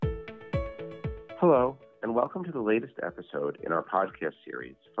Hello, and welcome to the latest episode in our podcast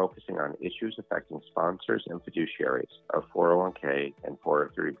series focusing on issues affecting sponsors and fiduciaries of 401k and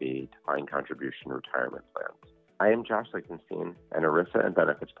 403b defined contribution retirement plans. I am Josh Lichtenstein, an ERISA and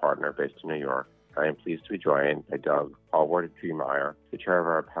benefits partner based in New York. I am pleased to be joined by Doug Allworthy-Driemeier, the chair of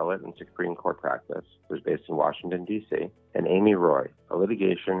our appellate and Supreme Court practice, who is based in Washington, D.C., and Amy Roy, a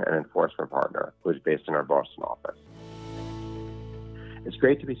litigation and enforcement partner, who is based in our Boston office. It's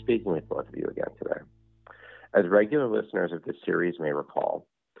great to be speaking with both of you again today. As regular listeners of this series may recall,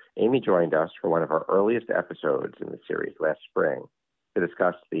 Amy joined us for one of our earliest episodes in the series last spring to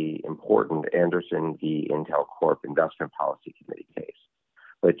discuss the important Anderson v. Intel Corp Investment Policy Committee case,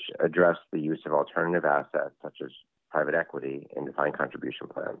 which addressed the use of alternative assets such as private equity in defined contribution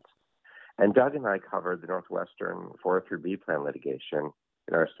plans. And Doug and I covered the Northwestern 403b plan litigation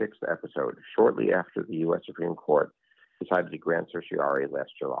in our sixth episode, shortly after the U.S. Supreme Court decided to grant certiorari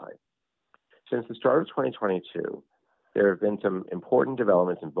last July. Since the start of 2022, there have been some important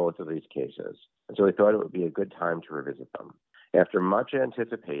developments in both of these cases, and so we thought it would be a good time to revisit them. After much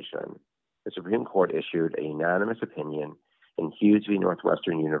anticipation, the Supreme Court issued a unanimous opinion in Hughes v.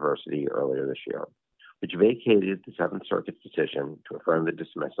 Northwestern University earlier this year, which vacated the Seventh Circuit's decision to affirm the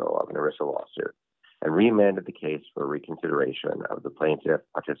dismissal of an ERISA lawsuit and remanded the case for reconsideration of the plaintiff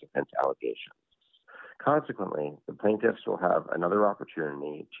participant's allegations. Consequently, the plaintiffs will have another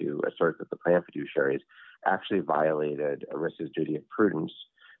opportunity to assert that the plan fiduciaries actually violated ERISA's duty of prudence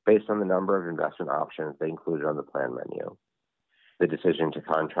based on the number of investment options they included on the plan menu, the decision to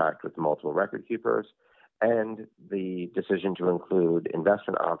contract with multiple record keepers, and the decision to include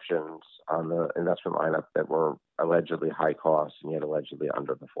investment options on the investment lineup that were allegedly high cost and yet allegedly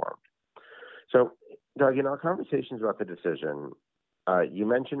underperformed. So, Doug, in our conversations about the decision, you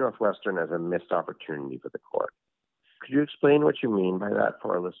mentioned Northwestern as a missed opportunity for the court. Could you explain what you mean by that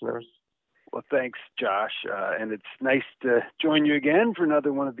for our listeners? Well, thanks, Josh. And it's nice to join you again for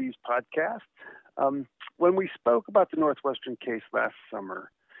another one of these podcasts. When we spoke about the Northwestern case last summer,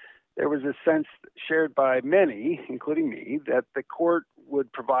 there was a sense shared by many, including me, that the court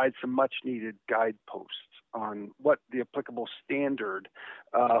would provide some much-needed guideposts on what the applicable standard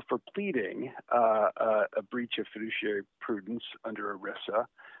for pleading a breach of fiduciary prudence under ERISA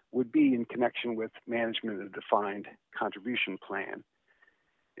would be in connection with management of a defined contribution plan.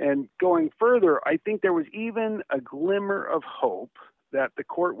 And going further, I think there was even a glimmer of hope that the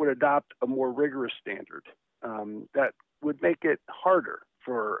court would adopt a more rigorous standard that would make it harder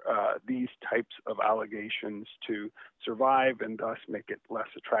for these types of allegations to survive and thus make it less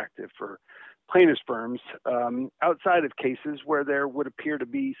attractive for plaintiffs' firms outside of cases where there would appear to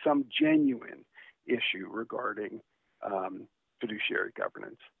be some genuine issue regarding fiduciary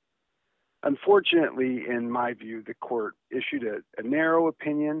governance. Unfortunately, in my view, the court issued a narrow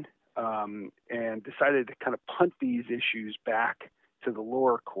opinion and decided to kind of punt these issues back to the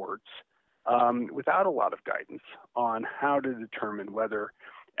lower courts without a lot of guidance on how to determine whether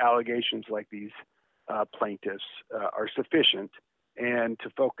allegations like these plaintiffs are sufficient, and to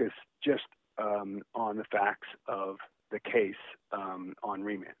focus just on the facts of the case on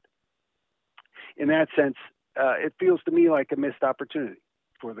remand. In that sense, it feels to me like a missed opportunity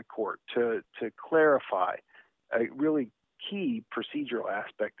for the court to clarify a really key procedural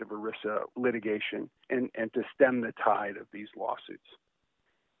aspect of ERISA litigation and to stem the tide of these lawsuits.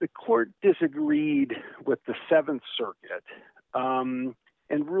 The court disagreed with the Seventh Circuit and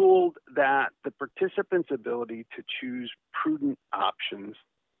ruled that the participant's ability to choose prudent options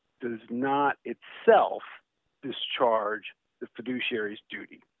does not itself discharge the fiduciary's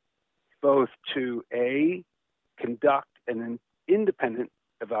duty, both to A, conduct an independent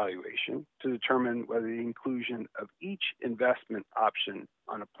evaluation to determine whether the inclusion of each investment option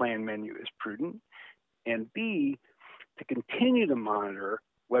on a plan menu is prudent, and B, to continue to monitor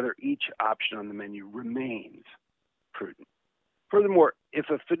whether each option on the menu remains prudent. Furthermore, if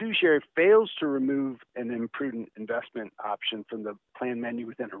a fiduciary fails to remove an imprudent investment option from the plan menu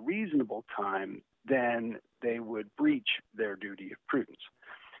within a reasonable time, then they would breach their duty of prudence.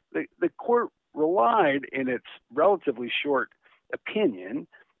 The court relied in its relatively short opinion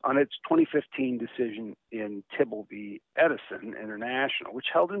on its 2015 decision in Tibble v. Edison International, which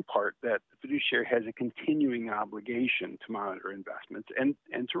held in part that the fiduciary has a continuing obligation to monitor investments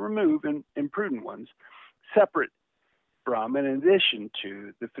and to remove imprudent ones, separate from and in addition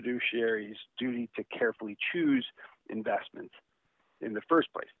to the fiduciary's duty to carefully choose investments in the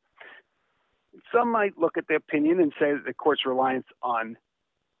first place. Some might look at the opinion and say that the court's reliance on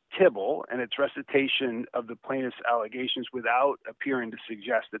Tibble and its recitation of the plaintiff's allegations without appearing to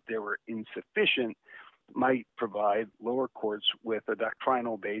suggest that they were insufficient might provide lower courts with a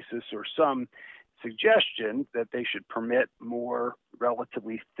doctrinal basis or some suggestion that they should permit more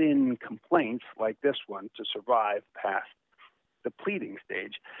relatively thin complaints like this one to survive past the pleading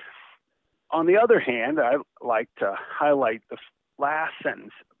stage. On the other hand, I like to highlight the last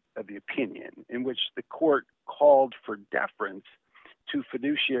sentence of the opinion, in which the court called for deference to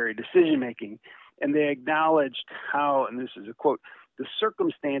fiduciary decision-making, and they acknowledged how, and this is a quote, the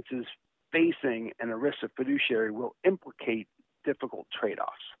circumstances facing an ERISA fiduciary will implicate difficult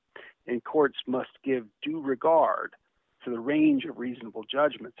trade-offs, and courts must give due regard to the range of reasonable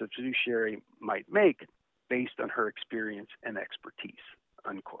judgments a fiduciary might make based on her experience and expertise,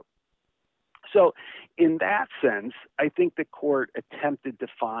 unquote. So in that sense, I think the court attempted to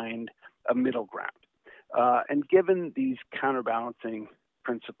find a middle ground. And given these counterbalancing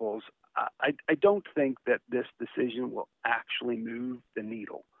principles, I don't think that this decision will actually move the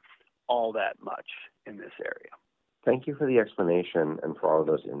needle all that much in this area. Thank you for the explanation and for all of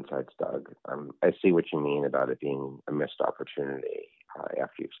those insights, Doug. I see what you mean about it being a missed opportunity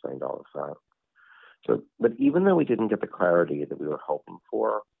after you explained all of that. But even though we didn't get the clarity that we were hoping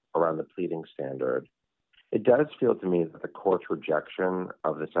for around the pleading standard, it does feel to me that the court's rejection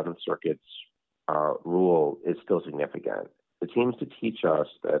of the Seventh Circuit's rule is still significant. It seems to teach us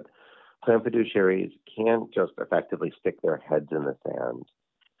that plan fiduciaries can't just effectively stick their heads in the sand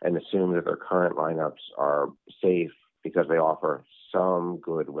and assume that their current lineups are safe because they offer some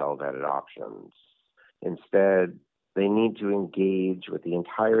good, well-vetted options. Instead, they need to engage with the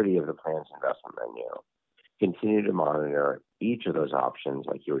entirety of the plan's investment menu, continue to monitor each of those options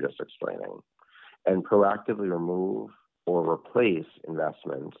like you were just explaining, and proactively remove or replace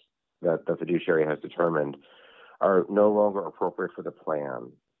investments that the fiduciary has determined are no longer appropriate for the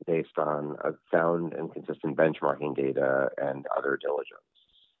plan based on a sound and consistent benchmarking data and other diligence.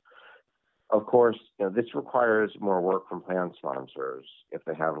 Of course, this requires more work from plan sponsors if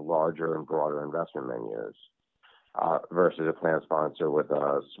they have larger and broader investment menus versus a plan sponsor with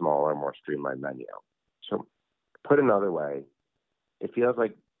a smaller, more streamlined menu. So put another way, it feels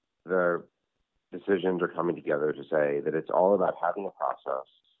like the decisions are coming together to say that it's all about having a process,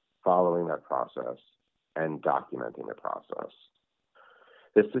 following that process, and documenting the process.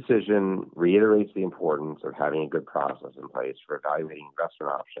 This decision reiterates the importance of having a good process in place for evaluating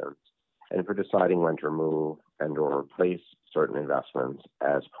investment options and for deciding when to remove and or replace certain investments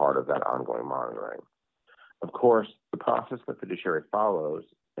as part of that ongoing monitoring. Of course, the process the fiduciary follows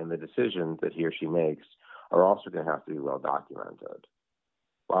and the decisions that he or she makes are also going to have to be well documented.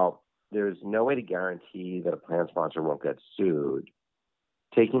 While there's no way to guarantee that a plan sponsor won't get sued,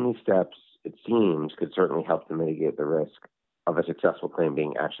 taking these steps, it seems, could certainly help to mitigate the risk of a successful claim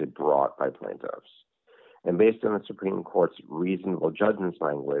being actually brought by plaintiffs. And based on the Supreme Court's reasonable judgments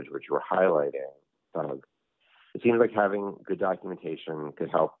language, which you were highlighting, Doug, it seems like having good documentation could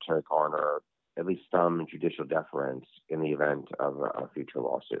help to garner at least some judicial deference in the event of a future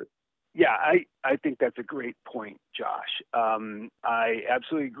lawsuit. Yeah, I think that's a great point, Josh. I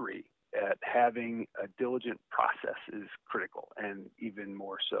absolutely agree that having a diligent process is critical, and even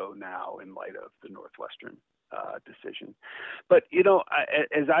more so now in light of the Northwestern decision. But,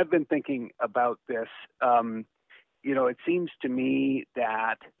 as I've been thinking about this, it seems to me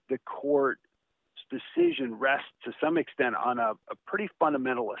that the court's decision rests to some extent on a pretty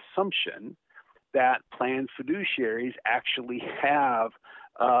fundamental assumption that plan fiduciaries actually have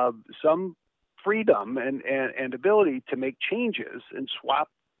some freedom and ability to make changes and swap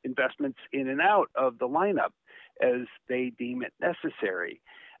investments in and out of the lineup as they deem it necessary.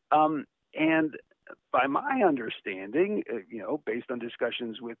 And by my understanding, based on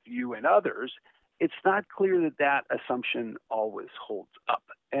discussions with you and others, it's not clear that assumption always holds up.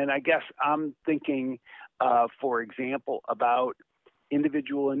 And I guess I'm thinking, for example, about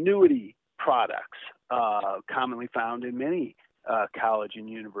individual annuity products commonly found in many college and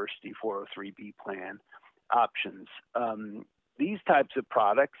university 403B plan options. These types of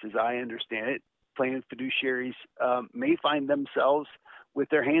products, as I understand it, plan fiduciaries may find themselves with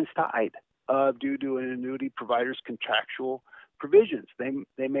their hands tied due to an annuity provider's contractual provisions.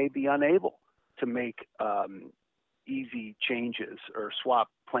 They may be unable to make easy changes or swap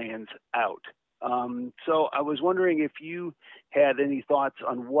plans out. So I was wondering if you had any thoughts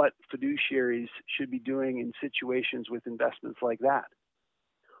on what fiduciaries should be doing in situations with investments like that.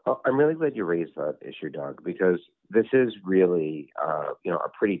 Well, I'm really glad you raised that issue, Doug, because this is really, a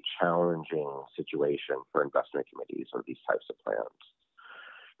pretty challenging situation for investment committees of these types of plans.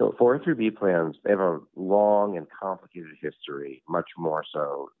 403B plans, they have a long and complicated history, much more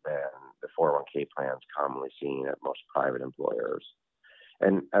so than the 401k plans commonly seen at most private employers.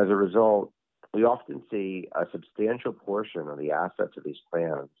 And as a result, we often see a substantial portion of the assets of these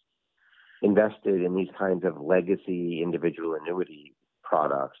plans invested in these kinds of legacy individual annuity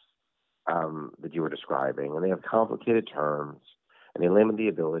products that you were describing, and they have complicated terms, and they limit the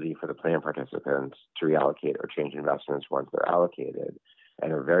ability for the plan participants to reallocate or change investments once they're allocated,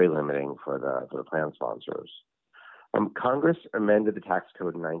 and are very limiting for the plan sponsors. Congress amended the tax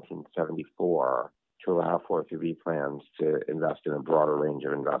code in 1974 to allow 403B plans to invest in a broader range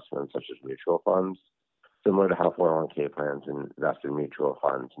of investments, such as mutual funds, similar to how 401k plans invest in mutual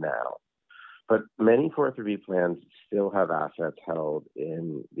funds now. But many 403B plans still have assets held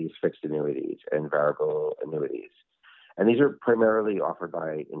in these fixed annuities and variable annuities. And these are primarily offered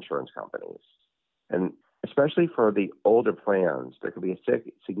by insurance companies. And especially for the older plans, there could be a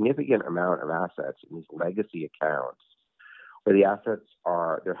significant amount of assets in these legacy accounts where the assets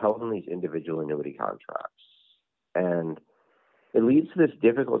they're held in these individual annuity contracts. And it leads to this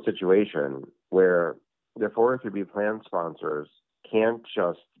difficult situation where the 403B plan sponsors can't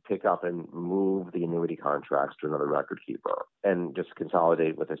just pick up and move the annuity contracts to another record keeper and just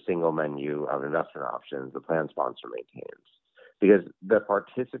consolidate with a single menu of investment options the plan sponsor maintains. Because the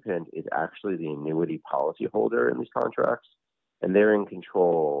participant is actually the annuity policyholder in these contracts, and they're in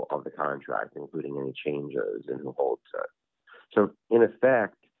control of the contract, including any changes in who holds it. So in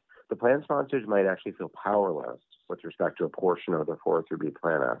effect, the plan sponsors might actually feel powerless with respect to a portion of the 403B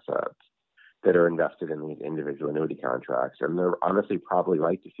plan assets that are invested in these individual annuity contracts, and they're honestly probably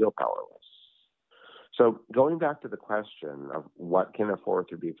right to feel powerless. So going back to the question of what can a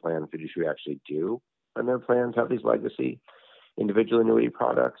 403B plan fiduciary actually do when their plans have these legacy individual annuity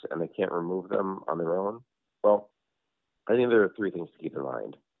products and they can't remove them on their own, well, I think there are three things to keep in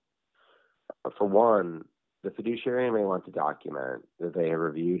mind. For one, the fiduciary may want to document that they have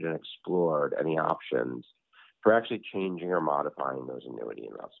reviewed and explored any options for actually changing or modifying those annuity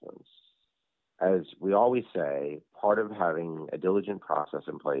investments. As we always say, part of having a diligent process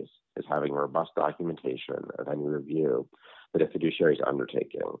in place is having robust documentation of any review that a fiduciary is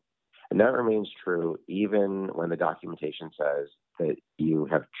undertaking. And that remains true even when the documentation says that you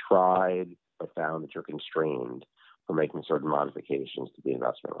have tried but found that you're constrained from making certain modifications to the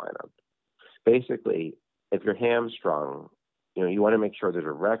investment lineup. Basically, if you're hamstrung, you want to make sure there's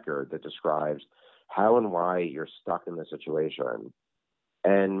a record that describes how and why you're stuck in the situation,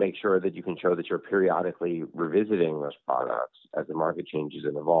 and make sure that you can show that you're periodically revisiting those products as the market changes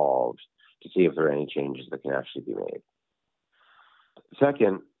and evolves to see if there are any changes that can actually be made.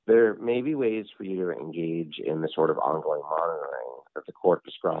 Second, there may be ways for you to engage in the sort of ongoing monitoring that the court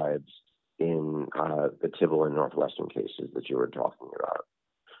describes in the Tibble and Northwestern cases that you were talking about.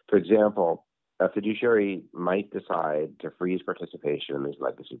 For example, a fiduciary might decide to freeze participation in these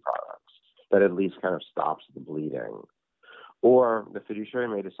legacy products. That at least kind of stops the bleeding. Or the fiduciary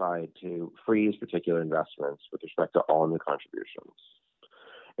may decide to freeze particular investments with respect to all new contributions.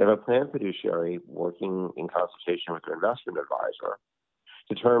 If a plan fiduciary working in consultation with their investment advisor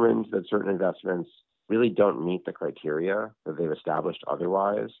determines that certain investments really don't meet the criteria that they've established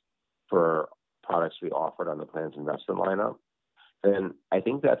otherwise for products to be offered on the plan's investment lineup, then I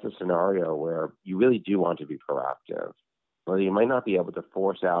think that's a scenario where you really do want to be proactive. Well, you might not be able to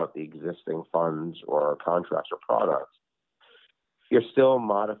force out the existing funds or contracts or products. You're still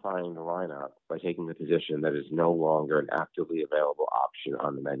modifying the lineup by taking the position that is no longer an actively available option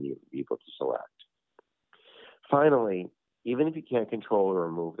on the menu for people to select. Finally, even if you can't control or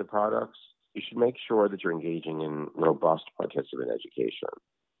remove the products, you should make sure that you're engaging in robust participant education.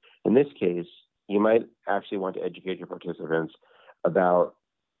 In this case, you might actually want to educate your participants about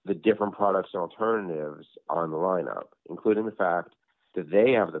the different products and alternatives on the lineup, including the fact that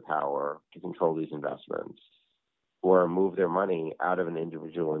they have the power to control these investments or move their money out of an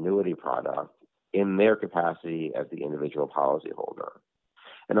individual annuity product in their capacity as the individual policyholder.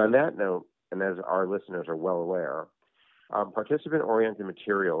 And on that note, and as our listeners are well aware, participant-oriented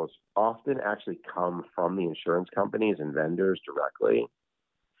materials often actually come from the insurance companies and vendors directly,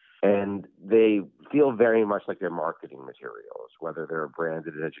 and they feel very much like they're marketing materials, whether they're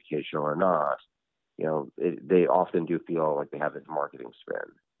branded as educational or not. They often do feel like they have this marketing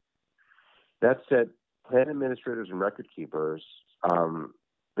spin. That said, plan administrators and record keepers,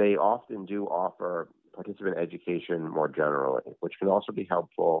 they often do offer participant education more generally, which can also be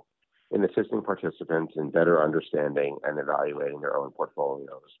helpful in assisting participants in better understanding and evaluating their own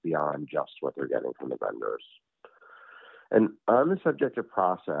portfolios beyond just what they're getting from the vendors. And on the subject of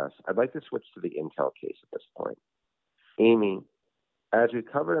process, I'd like to switch to the Intel case at this point. Amy, as we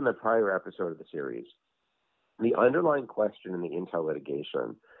covered in the prior episode of the series, the underlying question in the Intel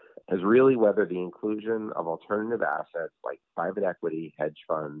litigation is really whether the inclusion of alternative assets like private equity, hedge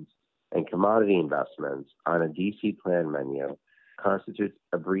funds, and commodity investments on a DC plan menu constitutes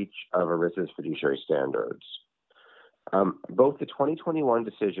a breach of ERISA's fiduciary standards. Both the 2021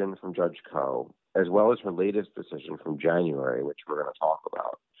 decision from Judge Koh, as well as her latest decision from January, which we're going to talk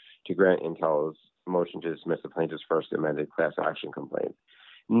about, to grant Intel's motion to dismiss the plaintiff's first amended class action complaint,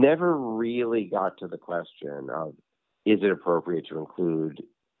 never really got to the question of, is it appropriate to include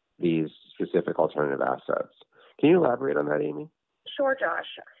these specific alternative assets? Can you elaborate on that, Amy? Sure, Josh.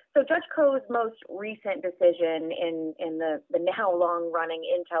 So Judge Koh's most recent decision in the now long-running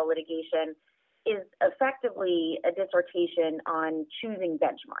Intel litigation is effectively a dissertation on choosing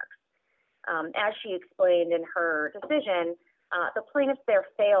benchmarks. As she explained in her decision, the plaintiffs there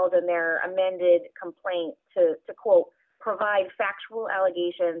failed in their amended complaint to quote, provide factual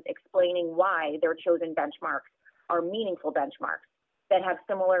allegations explaining why their chosen benchmarks are meaningful benchmarks that have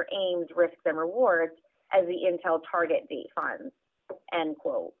similar aims, risks, and rewards as the Intel target date funds, end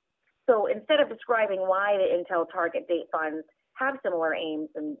quote. So instead of describing why the Intel target date funds have similar aims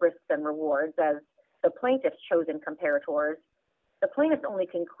and risks and rewards as the plaintiff's chosen comparators, the plaintiffs only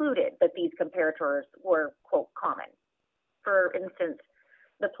concluded that these comparators were, quote, common. For instance,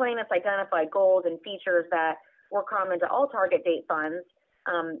 the plaintiffs identified goals and features that were common to all target date funds,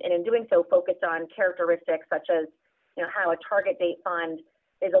 and in doing so focused on characteristics such as how a target date fund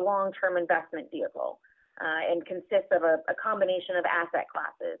is a long-term investment vehicle and consists of a combination of asset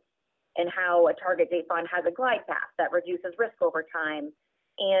classes, and how a target date fund has a glide path that reduces risk over time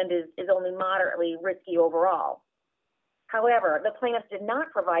and is only moderately risky overall. However, the plaintiffs did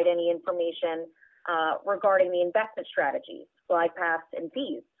not provide any information regarding the investment strategies, glide paths, and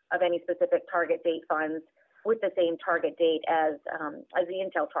fees of any specific target date funds with the same target date as the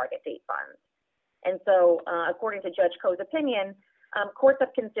Intel target date funds. And so, according to Judge Koh's opinion, courts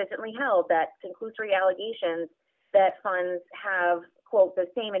have consistently held that conclusory allegations that funds have, quote, the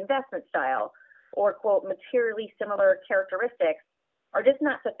same investment style or, quote, materially similar characteristics are just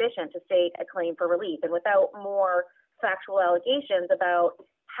not sufficient to state a claim for relief. And without more factual allegations about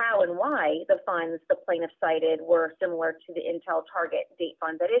how and why the funds the plaintiff cited were similar to the Intel target date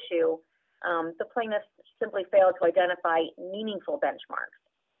funds at issue, the plaintiffs simply failed to identify meaningful benchmarks.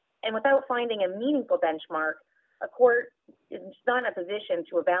 And without finding a meaningful benchmark, a court is not in a position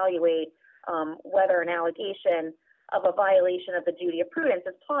to evaluate whether an allegation of a violation of the duty of prudence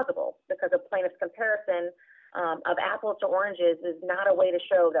is plausible, because a plaintiff's comparison of apples to oranges is not a way to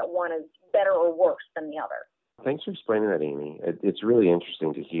show that one is better or worse than the other. Thanks for explaining that, Amy. It's really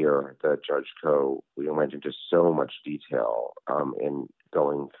interesting to hear that Judge Koh went into so much detail in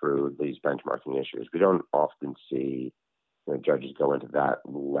going through these benchmarking issues. We don't often see judges go into that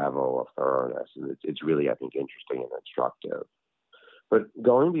level of thoroughness, and it's really, I think, interesting and instructive. But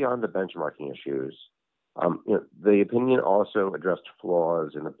going beyond the benchmarking issues, the opinion also addressed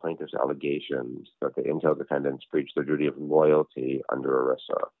flaws in the plaintiff's allegations that the Intel defendants breached their duty of loyalty under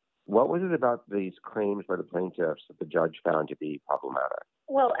ERISA. What was it about these claims by the plaintiffs that the judge found to be problematic?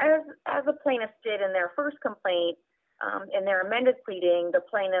 Well, as the plaintiffs did in their first complaint, in their amended pleading, the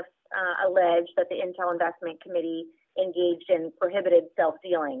plaintiffs alleged that the Intel Investment Committee engaged in prohibited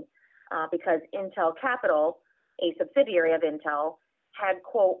self-dealing because Intel Capital, a subsidiary of Intel, had,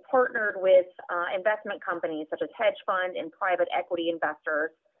 quote, partnered with investment companies such as hedge fund and private equity investors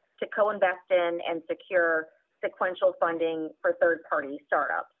to co-invest in and secure sequential funding for third-party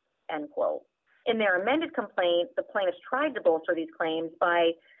startups, end quote. In their amended complaint, the plaintiffs tried to bolster these claims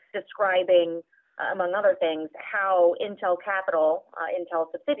by describing, among other things, how Intel Capital,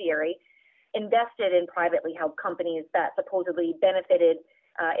 Intel's subsidiary, invested in privately held companies that supposedly benefited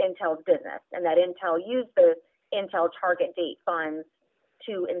Intel's business, and that Intel used the Intel target date funds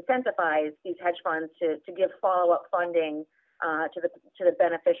to incentivize these hedge funds to give follow-up funding to the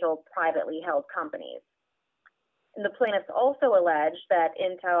beneficial privately held companies. And the plaintiffs also alleged that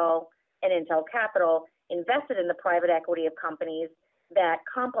Intel and Intel Capital invested in the private equity of companies that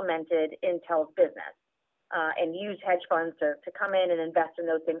complemented Intel's business and used hedge funds to come in and invest in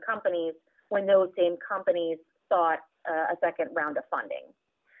those same companies when those same companies sought a second round of funding.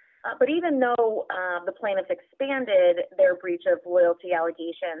 But even though the plaintiffs expanded their breach of loyalty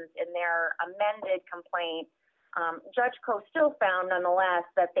allegations in their amended complaint, Judge Koh still found, nonetheless,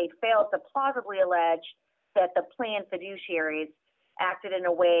 that they failed to plausibly allege that the plan fiduciaries acted in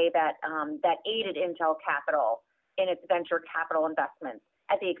a way that aided Intel Capital in its venture capital investments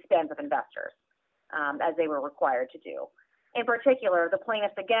at the expense of investors, as they were required to do. In particular, the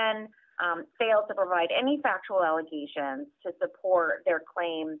plaintiffs again failed to provide any factual allegations to support their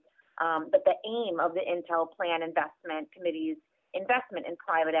claim that the aim of the Intel Plan Investment Committee's investment in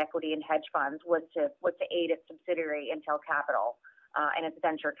private equity and hedge funds was to aid its subsidiary Intel Capital and its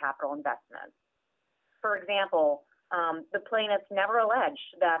venture capital investments. For example, The plaintiffs never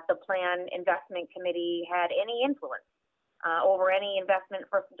alleged that the plan investment committee had any influence over any investment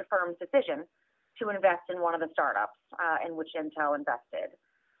firm's decision to invest in one of the startups in which Intel invested.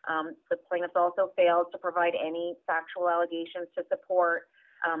 The plaintiffs also failed to provide any factual allegations to support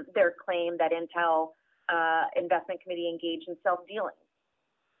their claim that Intel investment committee engaged in self-dealing.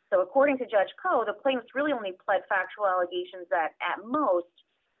 So according to Judge Koh, the plaintiffs really only pled factual allegations that at most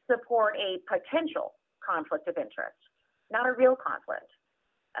support a potential conflict of interest, not a real conflict.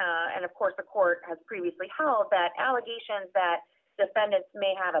 And of course, the court has previously held that allegations that defendants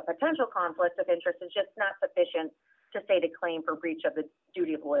may have a potential conflict of interest is just not sufficient to state a claim for breach of the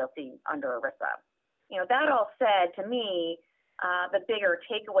duty of loyalty under ERISA. That all said, to me, the bigger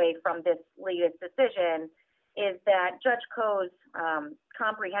takeaway from this latest decision is that Judge Koh's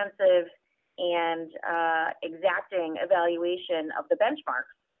comprehensive and exacting evaluation of the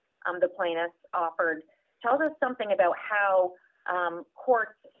benchmarks the plaintiffs offered tells us something about how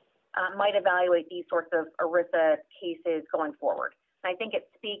courts might evaluate these sorts of ERISA cases going forward. And I think it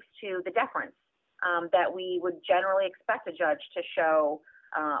speaks to the deference that we would generally expect a judge to show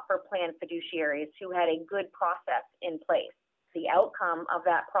for plan fiduciaries who had a good process in place. The outcome of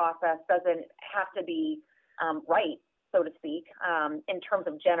that process doesn't have to be right, so to speak, in terms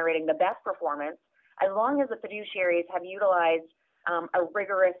of generating the best performance, as long as the fiduciaries have utilized a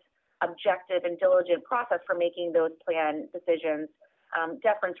rigorous, objective, and diligent process for making those plan decisions.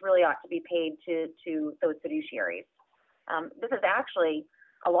 Deference really ought to be paid to those fiduciaries. This is actually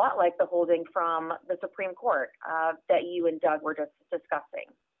a lot like the holding from the Supreme Court that you and Doug were just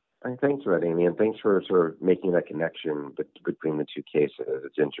discussing. Thanks for that, Amy, and thanks for sort of making that connection between the two cases.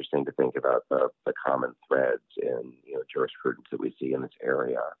 It's interesting to think about the common threads in jurisprudence that we see in this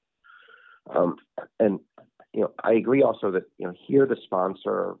area. And I agree also that here the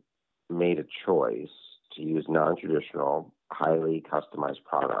sponsor made a choice to use non-traditional, highly customized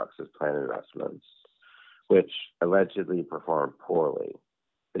products as plan investments, which allegedly performed poorly.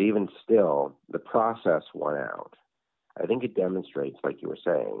 But even still, the process won out. I think it demonstrates, like you were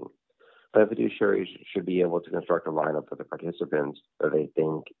saying, that fiduciaries should be able to construct a lineup for the participants that they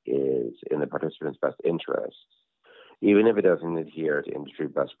think is in the participants' best interest, even if it doesn't adhere to industry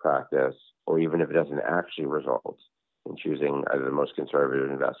best practice, or even if it doesn't actually result in choosing either the most conservative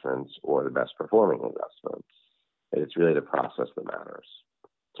investments or the best performing investments. It's really the process that matters.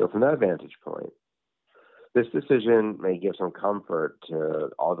 So from that vantage point, this decision may give some comfort to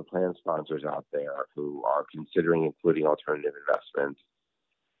all the plan sponsors out there who are considering including alternative investments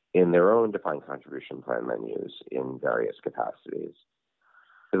in their own defined contribution plan menus in various capacities,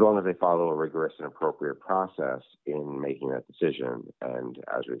 as long as they follow a rigorous and appropriate process in making that decision. And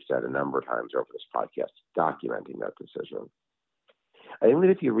as we've said a number of times over this podcast, documenting that decision. I think that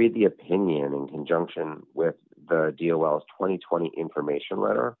if you read the opinion in conjunction with the DOL's 2020 information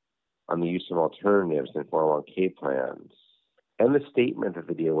letter on the use of alternatives in 401k plans, and the statement that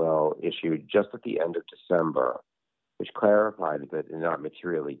the DOL issued just at the end of December, which clarified that it did not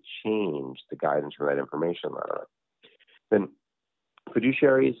materially change the guidance from that information letter, then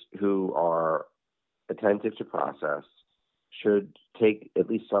fiduciaries who are attentive to process should take at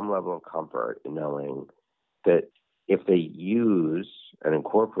least some level of comfort in knowing that if they use and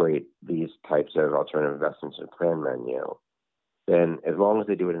incorporate these types of alternative investments in plan menu, then as long as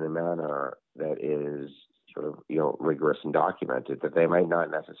they do it in a manner that is sort of rigorous and documented, that they might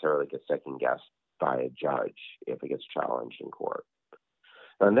not necessarily get second guessed by a judge if it gets challenged in court.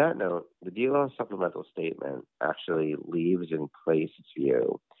 On that note, the DOL supplemental statement actually leaves in place its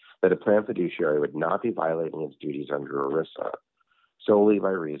view that a plan fiduciary would not be violating its duties under ERISA solely by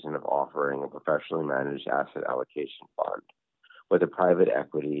reason of offering a professionally managed asset allocation fund with a private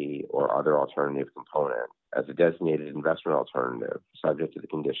equity or other alternative component as a designated investment alternative subject to the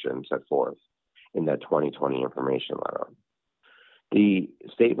conditions set forth in that 2020 information letter. The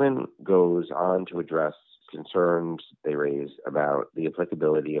statement goes on to address concerns they raise about the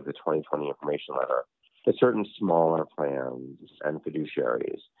applicability of the 2020 information letter to certain smaller plans and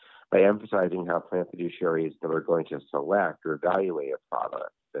fiduciaries by emphasizing how plan fiduciaries that are going to select or evaluate a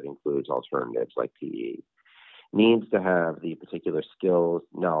product that includes alternatives like PE needs to have the particular skills,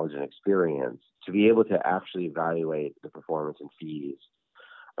 knowledge, and experience to be able to actually evaluate the performance and fees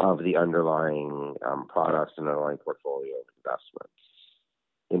of the underlying products and underlying portfolio of investments.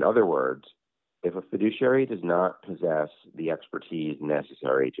 In other words, if a fiduciary does not possess the expertise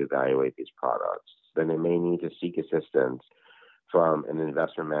necessary to evaluate these products, then they may need to seek assistance from an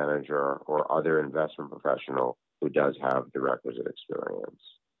investment manager or other investment professional who does have the requisite experience.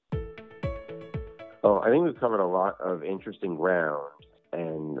 Well, I think we've covered a lot of interesting ground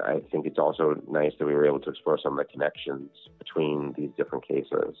And I think it's also nice that we were able to explore some of the connections between these different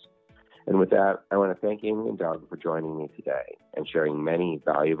cases. And with that, I want to thank Amy and Doug for joining me today and sharing many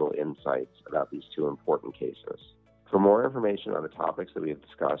valuable insights about these two important cases. For more information on the topics that we have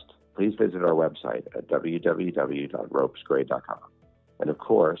discussed, please visit our website at www.ropesgray.com. And of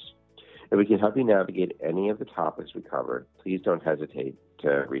course, if we can help you navigate any of the topics we covered, please don't hesitate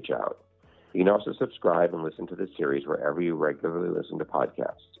to reach out. You can also subscribe and listen to this series wherever you regularly listen to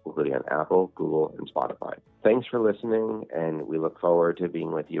podcasts, including on Apple, Google, and Spotify. Thanks for listening, and we look forward to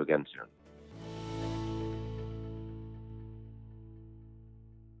being with you again soon.